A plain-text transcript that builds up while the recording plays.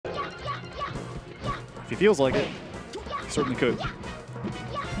he feels like it, he certainly could.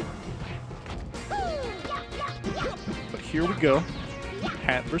 But here we go.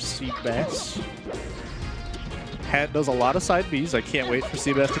 Hat versus Seabass. Hat does a lot of side Bs. I can't wait for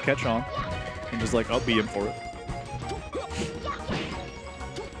Seabass to catch on and just like up B him for it.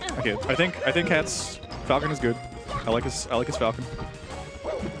 Okay, I think Hat's Falcon is good. I like his Falcon.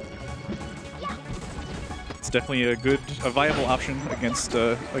 It's definitely a viable option against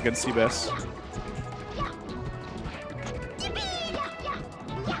Seabass.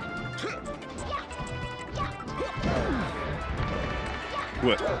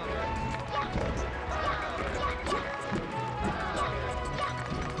 What?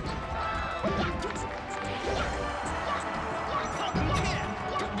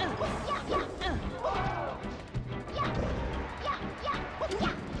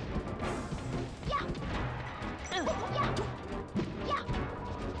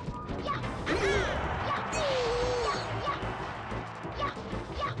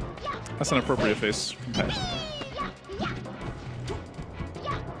 That's an appropriate face from Pat.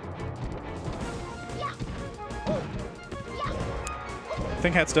 I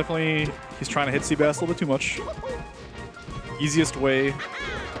think Hat's definitely, he's trying to hit Seabass a little bit too much. Easiest way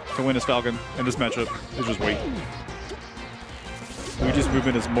to win his Falcon in this matchup is just wait. Luigi's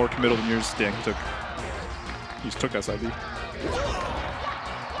movement is more committal than yours. Dang, he just took that side B.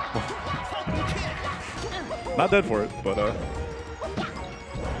 Not dead for it, but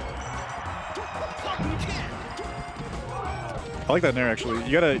I like that nair actually.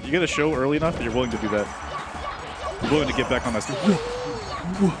 You gotta show early enough that you're willing to do that. You're willing to get back on that.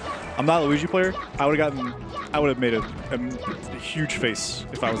 I'm not a Luigi player. I would have made a huge face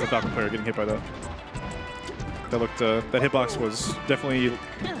if I was a Falcon player getting hit by that. That hitbox was definitely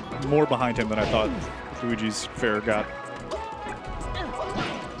more behind him than I thought Luigi's fair got.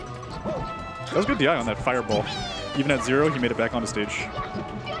 That was good DI on that fireball. Even at 0, he made it back on the stage.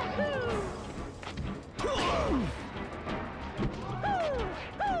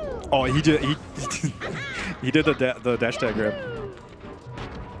 Oh, he did the dash tag grab.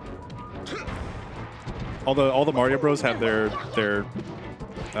 All the Mario Bros have their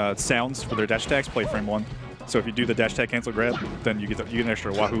sounds for their dash attacks play frame 1. So if you do the dash tag cancel grab, then you get an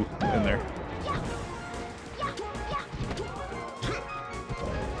extra wahoo in there.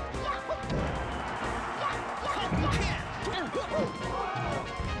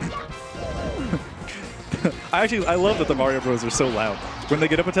 I love that the Mario Bros are so loud. When they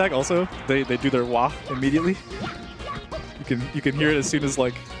get up attack, also they do their wah immediately. You can hear it as soon as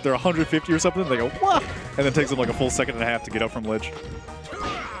like they're 150 or something. They go wah, and then it takes them like a full second and a half to get up from ledge.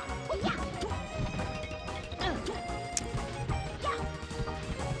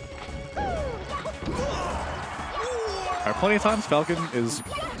 Alright, plenty of times Falcon is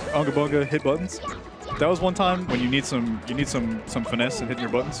unga bunga hit buttons. That was one time when you need some finesse in hitting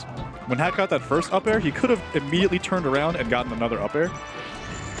your buttons. When Hat got that first up air, he could have immediately turned around and gotten another up air,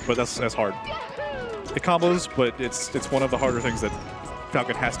 but that's hard. It combos, but it's one of the harder things that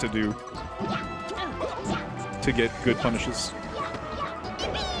Falcon has to do to get good punishes.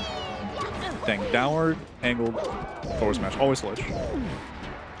 Dang, downward, angled, forward smash, always ledge.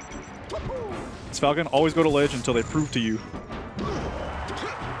 It's Falcon, always go to ledge until they prove to you.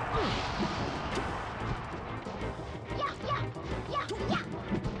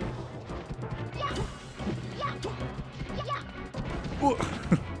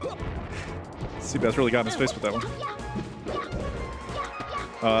 Seabass really got in his face with that one.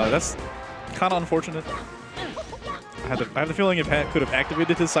 That's kind of unfortunate. I have the feeling if Hat could have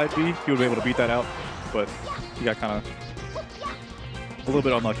activated his side B, he would be able to beat that out, but he got kind of a little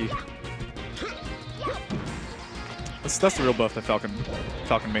bit unlucky. That's the real buff that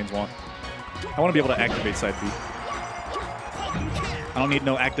Falcon mains want. I want to be able to activate side B. I don't need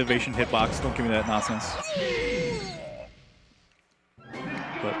no activation hitbox. Don't give me that nonsense.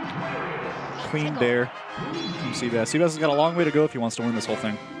 But clean dare from Seabass. Seabass has got a long way to go if he wants to win this whole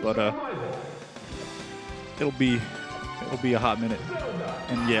thing, but it'll be a hot minute.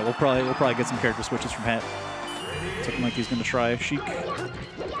 And yeah, we'll probably get some character switches from Hat. It's looking like he's going to try Sheik.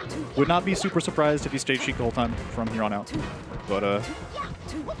 Would not be super surprised if he stayed Sheik the whole time from here on out. But I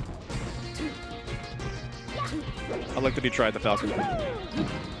like that he tried the Falcon.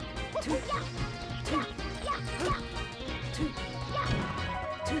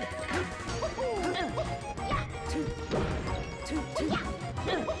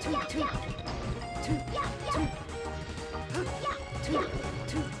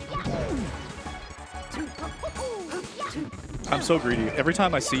 I'm so greedy. Every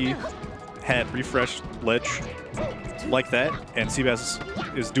time I see Hat refresh ledge like that, and Seabass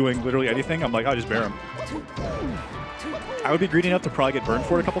is doing literally anything, I'm like, I'll just bear him. I would be greedy enough to probably get burned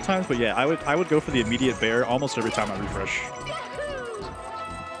for it a couple times, but yeah, I would go for the immediate bear almost every time I refresh.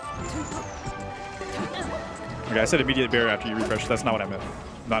 Okay, I said immediate bear after you refresh. That's not what I meant.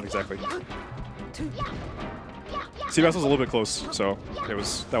 Not exactly. Seabass was a little bit close, so that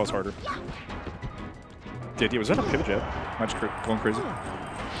was harder. The idea was that a pivot jab? Am I just going crazy?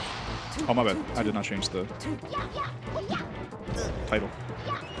 Oh my bad. I did not change the title.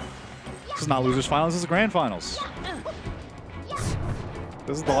 This is not losers finals. This is grand finals.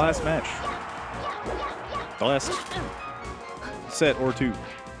 This is the last match. The last set or two,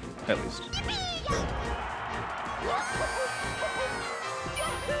 at least.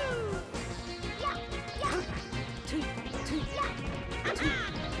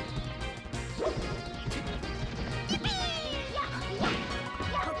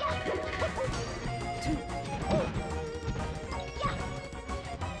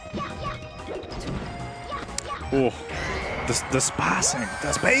 Oh, the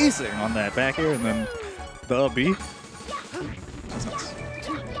spacing on that back air and then the up B. That's nice.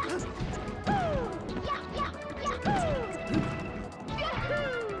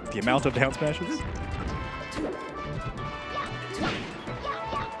 The amount of down smashes.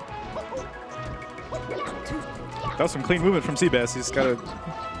 That was some clean movement from Seabass. He's gotta,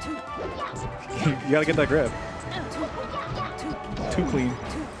 you gotta get that grab. Too clean.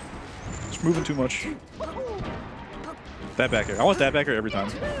 Just moving too much. That back air. I want that back air every time.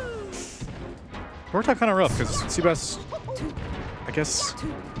 Worked out kind of rough because Seabass, I guess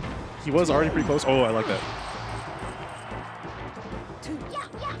he was already pretty close. Oh, I like that.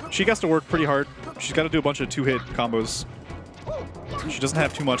 She has to work pretty hard. She's got to do a bunch of two-hit combos. She doesn't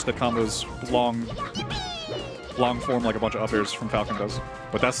have too much that combos long form like a bunch of up airs from Falcon does.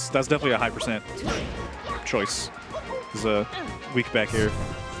 But that's definitely a high percent choice. Is a weak back air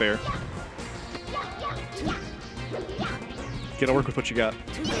fair. You gotta work with what you got.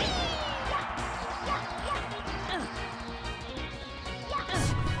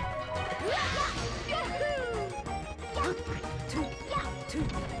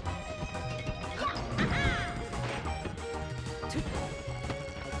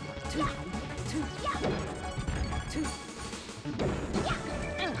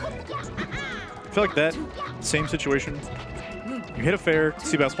 I feel like that same situation. You hit a fair,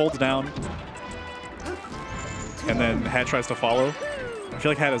 Seabass holds down, and then Hat tries to follow. I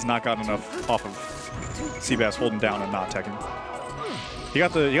feel like Hat has not gotten enough off of Seabass holding down and not teching. He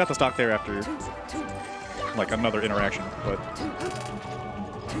got the stock there after like another interaction, but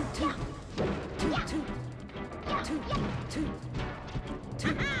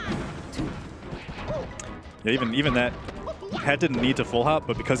yeah, even that Hat didn't need to full hop,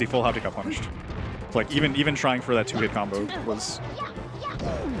 but because he full hopped, he got punished. Like even trying for that two-hit combo was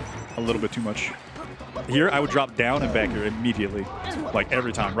a little bit too much. Here, I would drop down and back air immediately, like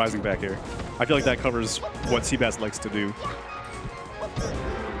every time, rising back air. I feel like that covers what Seabass likes to do.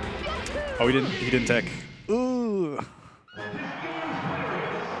 Oh, he didn't tech. Ooh.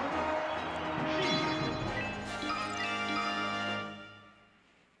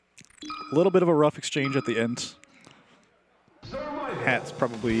 A little bit of a rough exchange at the end. Hat's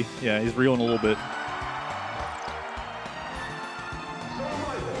probably, yeah, he's reeling a little bit.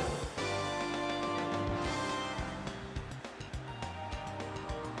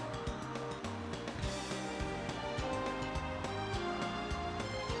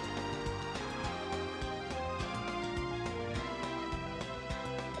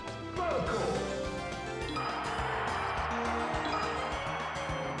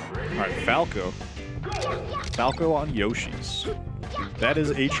 All right, Falco. Falco on Yoshi's. That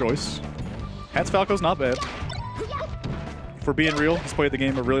is a choice. Hat's Falco's not bad. For being real, he's played the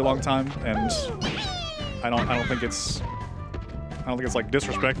game a really long time, and I don't think it's like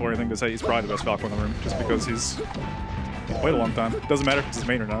disrespectful or anything to say he's probably the best Falco in the room just because he's played a long time. Doesn't matter if it's his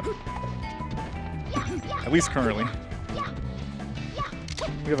main or not. At least currently.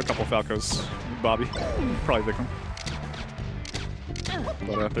 We have a couple Falcos. Bobby, probably Victim.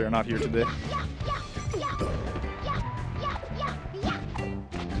 But they're not here today.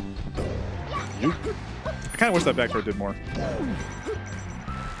 I kind of wish that back throw did more.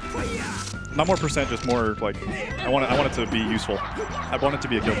 Not more percent, just more like I want it to be useful. I want it to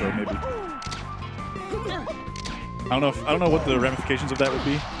be a kill throw, maybe. I don't know what the ramifications of that would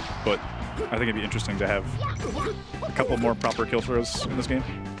be, but I think it'd be interesting to have a couple more proper kill throws in this game.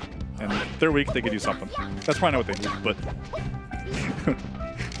 And if they're weak, they could do something. That's probably not what they need, but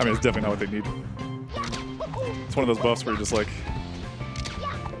I mean, it's definitely not what they need. It's one of those buffs where you're just like,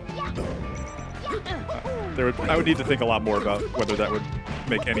 I would need to think a lot more about whether that would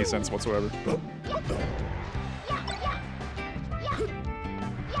make any sense whatsoever. But.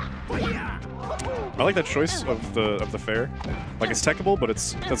 I like that choice of the fair. Like it's techable, but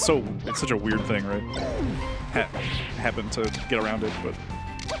it's such a weird thing, right? Happened to get around it, but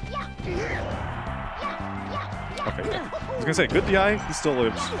okay. I was gonna say good DI, he still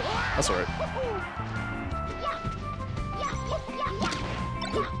lives. That's alright.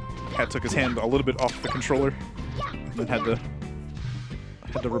 Hat took his hand a little bit off the controller, and then had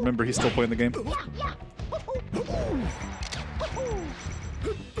to remember he's still playing the game.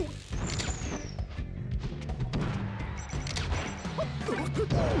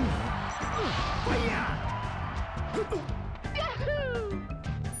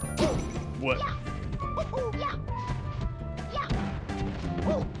 What?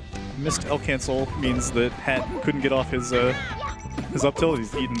 Missed L cancel means that Hat couldn't get off his up tilt.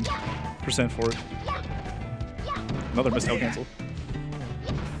 He's eaten percent for it. Another missed L cancel.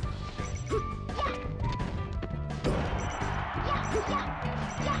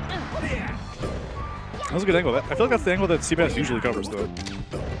 That was a good angle. I feel like that's the angle that Seabass usually covers, though. I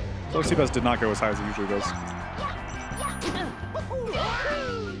feel like Seabass did not go as high as he usually does.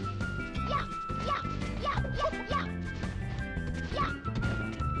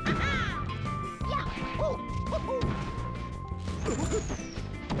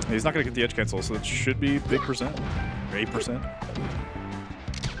 He's not going to get the edge cancel, so it should be big percent. Or 8%.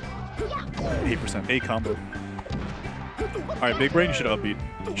 8%. A combo. Alright, Big Brain, you should upbeat.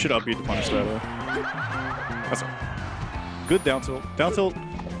 You should upbeat to punish that. That's a good down tilt. Down tilt,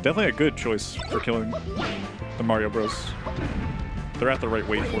 definitely a good choice for killing the Mario Bros. They're at the right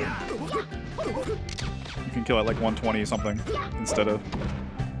weight for it. You can kill at like 120 something instead of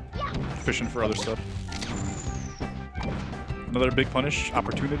fishing for other stuff. Another big punish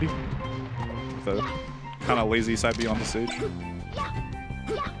opportunity with a kind of lazy side B on the stage.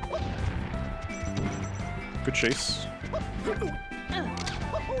 Good chase. I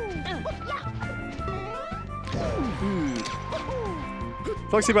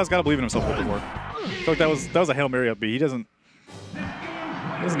feel like Seabass gotta believe in himself a little bit more. I feel like that was a Hail Mary up B. He doesn't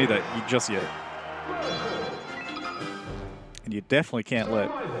need that just yet. And you definitely can't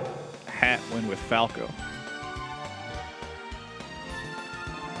let Hat win with Falco.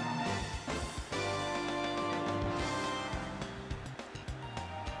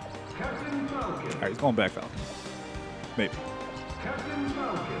 Alright, he's going back Falcon. Maybe.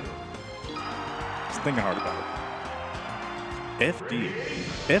 He's thinking hard about it. FD.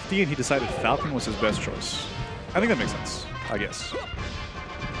 FD, and he decided Falcon was his best choice. I think that makes sense, I guess.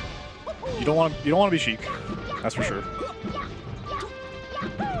 You don't want to be Sheik, that's for sure.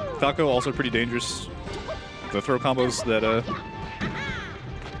 Falco also pretty dangerous. The throw combos that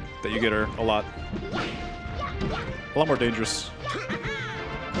you get are a lot more dangerous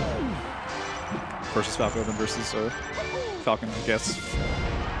versus Falco than versus Falcon, I guess.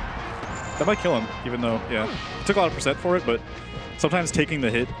 That might kill him, even though, yeah, it took a lot of percent for it, but sometimes taking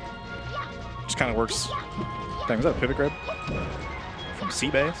the hit just kind of works. Dang, was that a pivot grab? From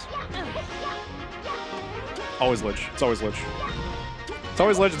Seabass? Always ledge. It's always ledge. It's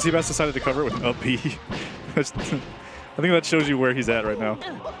always ledge, and Seabass decided to cover it with an up B. I think that shows you where he's at right now.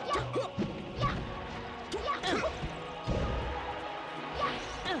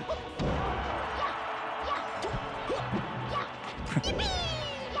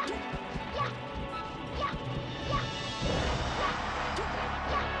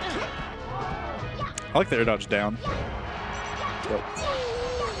 I like the air dodge down. But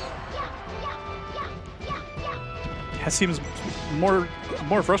that seems more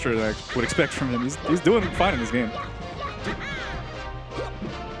frustrated than I would expect from him. He's doing fine in this game.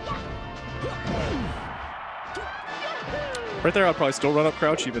 Right there, I'd probably still run up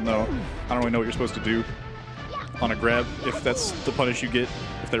crouch, even though I don't really know what you're supposed to do on a grab if that's the punish you get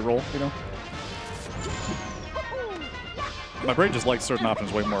if they roll, you know? My brain just likes certain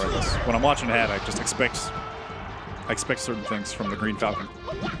options way more, I guess. When I'm watching Hat, I just expect certain things from the Green Falcon.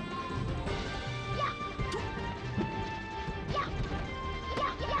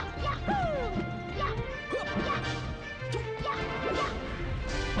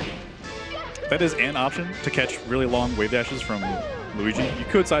 That is an option to catch really long wave dashes from Luigi. You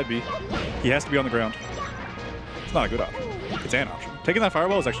could side B. He has to be on the ground. It's not a good option. It's an option. Taking that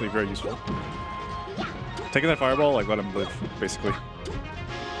fireball is actually very useful. Taking that fireball, like, let him live, basically.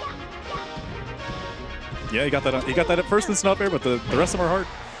 Yeah, he got that at first instant up air, but the rest of them are hard.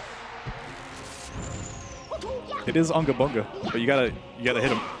 It is Unga Bunga, but you gotta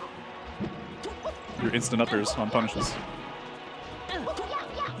hit him. Your instant up airs on punishes.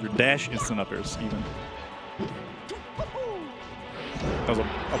 Your dash instant up airs, even. was a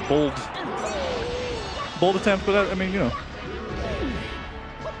bold attempt, but I mean, you know,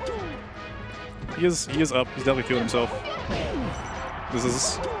 he is up. He's definitely feeling himself. This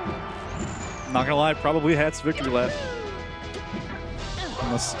is, not gonna lie, probably Hat's victory lap.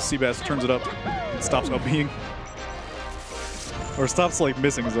 Unless Seabass turns it up and stops up being, or stops like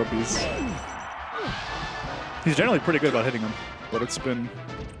missing his upbeats. He's generally pretty good about hitting them, but it's been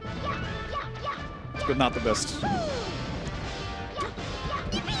not the best.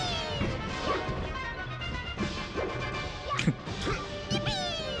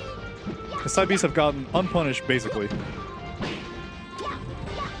 His side Bs have gotten unpunished, basically.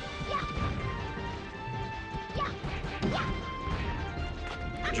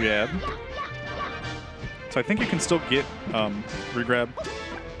 Jab. So I think you can still get regrab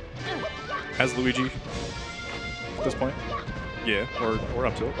as Luigi at this point. Yeah, or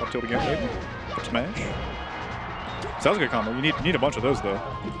up tilt again, maybe. Up smash. So that was a good combo. You need a bunch of those though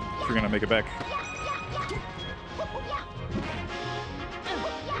if you're gonna make it back.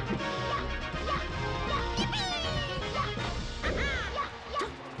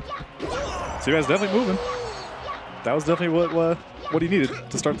 So you guys definitely moving. That was definitely what he needed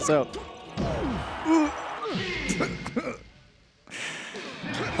to start this out.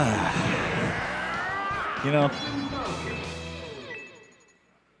 You know,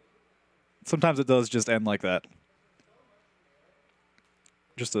 sometimes it does just end like that.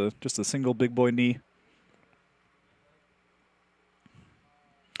 Just a single big boy knee.